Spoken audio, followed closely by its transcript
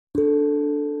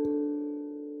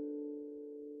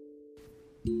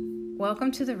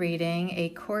Welcome to the reading, A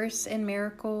Course in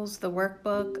Miracles, the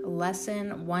workbook,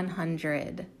 lesson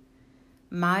 100.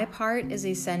 My part is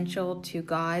essential to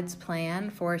God's plan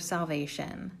for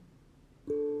salvation.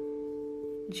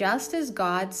 Just as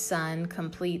God's Son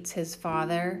completes his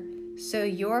Father, so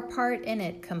your part in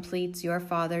it completes your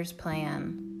Father's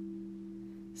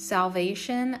plan.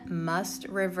 Salvation must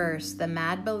reverse the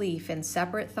mad belief in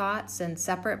separate thoughts and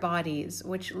separate bodies,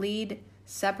 which lead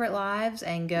separate lives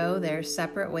and go their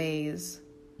separate ways.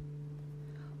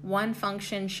 One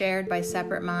function shared by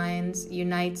separate minds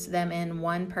unites them in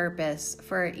one purpose,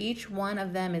 for each one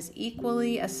of them is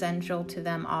equally essential to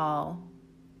them all.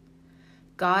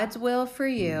 God's will for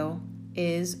you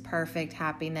is perfect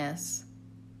happiness.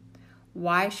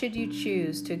 Why should you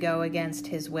choose to go against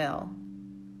his will?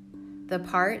 The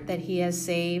part that he has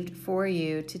saved for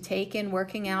you to take in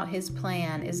working out his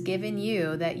plan is given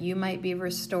you that you might be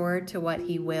restored to what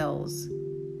he wills.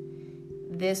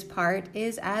 This part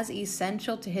is as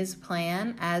essential to his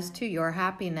plan as to your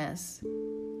happiness.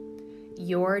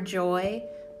 Your joy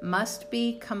must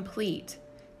be complete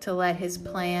to let his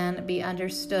plan be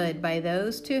understood by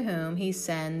those to whom he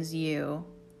sends you.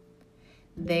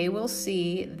 They will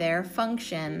see their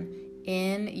function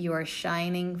in your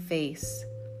shining face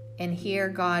and hear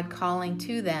God calling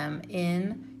to them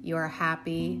in your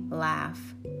happy laugh.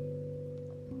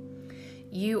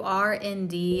 You are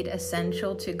indeed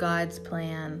essential to God's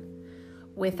plan.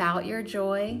 Without your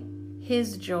joy,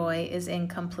 his joy is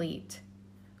incomplete.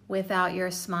 Without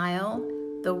your smile,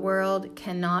 the world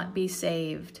cannot be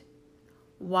saved.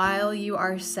 While you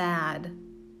are sad,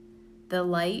 the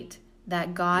light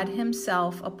that God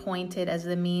himself appointed as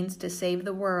the means to save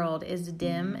the world is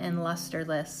dim and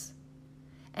lusterless.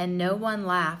 And no one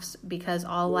laughs because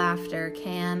all laughter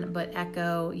can but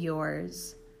echo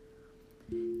yours.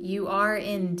 You are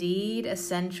indeed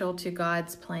essential to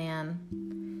God's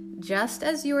plan. Just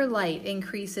as your light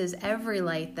increases every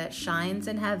light that shines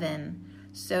in heaven,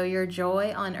 so your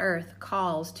joy on earth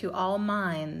calls to all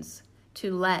minds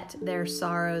to let their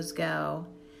sorrows go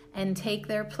and take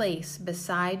their place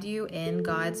beside you in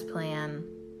God's plan.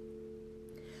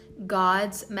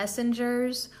 God's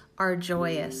messengers are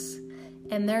joyous,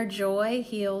 and their joy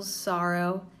heals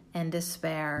sorrow and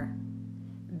despair.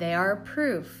 They are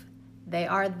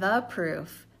the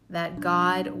proof that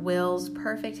God wills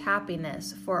perfect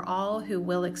happiness for all who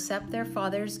will accept their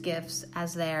Father's gifts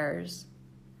as theirs.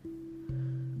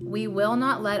 We will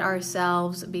not let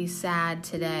ourselves be sad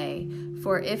today,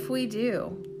 for if we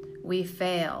do, we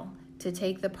fail to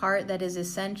take the part that is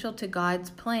essential to God's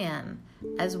plan,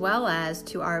 as well as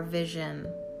to our vision.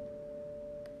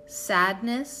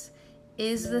 Sadness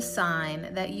is the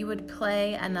sign that you would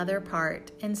play another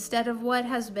part instead of what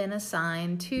has been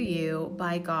assigned to you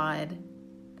by God.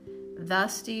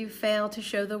 Thus do you fail to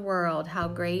show the world how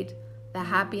great the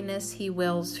happiness he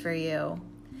wills for you,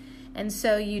 and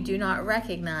so you do not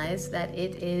recognize that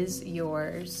it is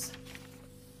yours.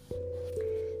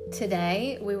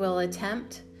 Today we will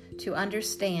attempt to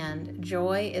understand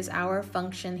joy is our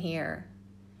function here.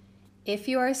 If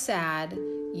you are sad,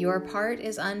 your part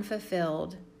is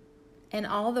unfulfilled, and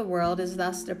all the world is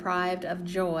thus deprived of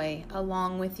joy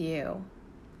along with you.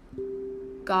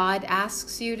 God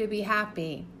asks you to be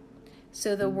happy,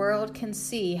 so the world can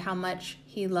see how much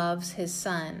he loves his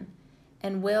Son,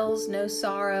 and wills no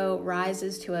sorrow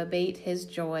rises to abate his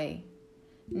joy.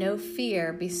 No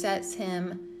fear besets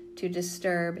him to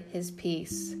disturb his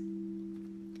peace.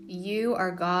 You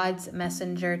are God's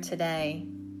messenger today.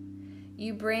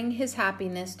 You bring his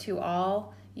happiness to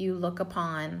all you look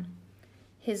upon,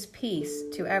 his peace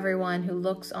to everyone who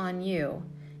looks on you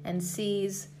and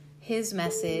sees his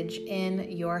message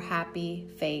in your happy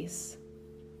face.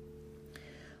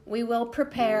 We will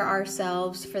prepare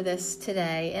ourselves for this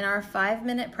today in our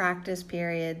 5-minute practice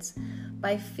periods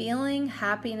by feeling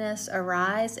happiness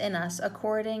arise in us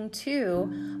according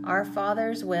to our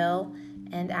Father's will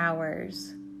and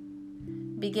ours.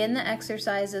 Begin the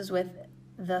exercises with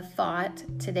the thought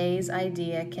today's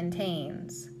idea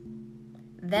contains.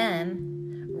 Then,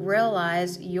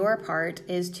 realize your part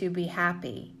is to be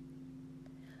happy.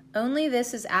 Only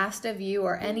this is asked of you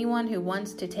or anyone who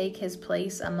wants to take his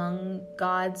place among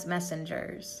God's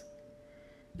messengers.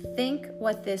 Think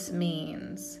what this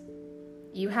means.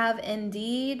 You have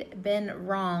indeed been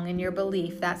wrong in your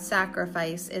belief that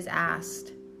sacrifice is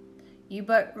asked. You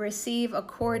but receive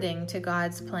according to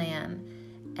God's plan,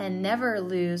 and never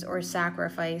lose or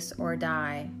sacrifice or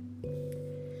die.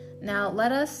 Now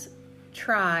let us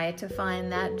try to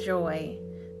find that joy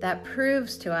that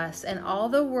proves to us and all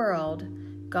the world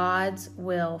God's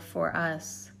will for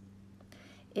us.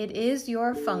 It is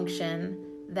your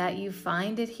function that you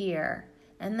find it here,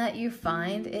 and that you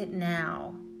find it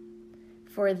now.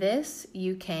 For this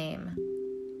you came.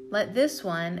 Let this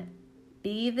one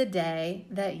be the day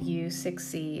that you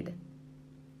succeed.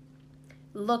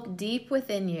 Look deep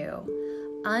within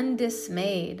you,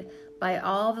 undismayed by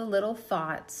all the little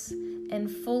thoughts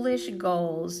and foolish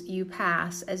goals you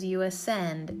pass as you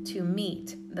ascend to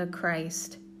meet the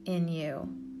Christ in you.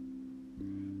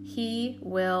 He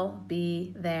will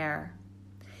be there,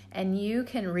 and you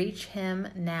can reach him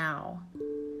now.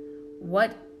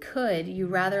 What could you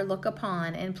rather look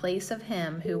upon in place of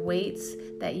him who waits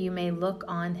that you may look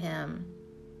on him?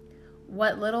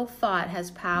 What little thought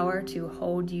has power to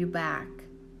hold you back?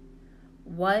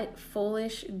 What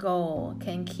foolish goal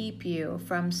can keep you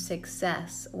from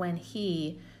success when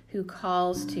he who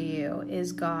calls to you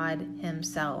is God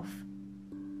himself?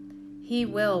 He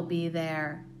will be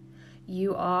there.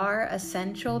 You are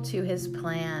essential to his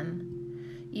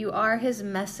plan. You are his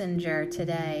messenger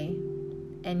today,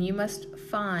 and you must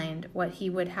find what he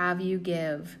would have you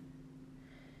give.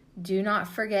 Do not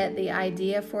forget the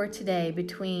idea for today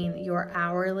between your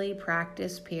hourly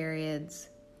practice periods.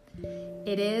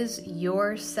 It is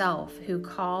yourself who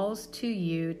calls to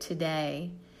you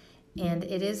today, and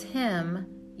it is him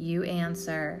you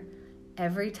answer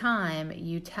every time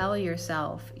you tell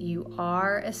yourself you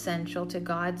are essential to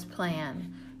God's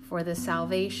plan for the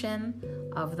salvation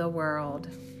of the world.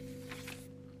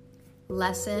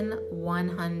 Lesson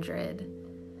 100.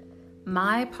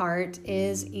 My part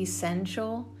is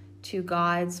essential to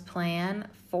God's plan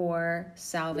for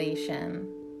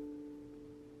salvation.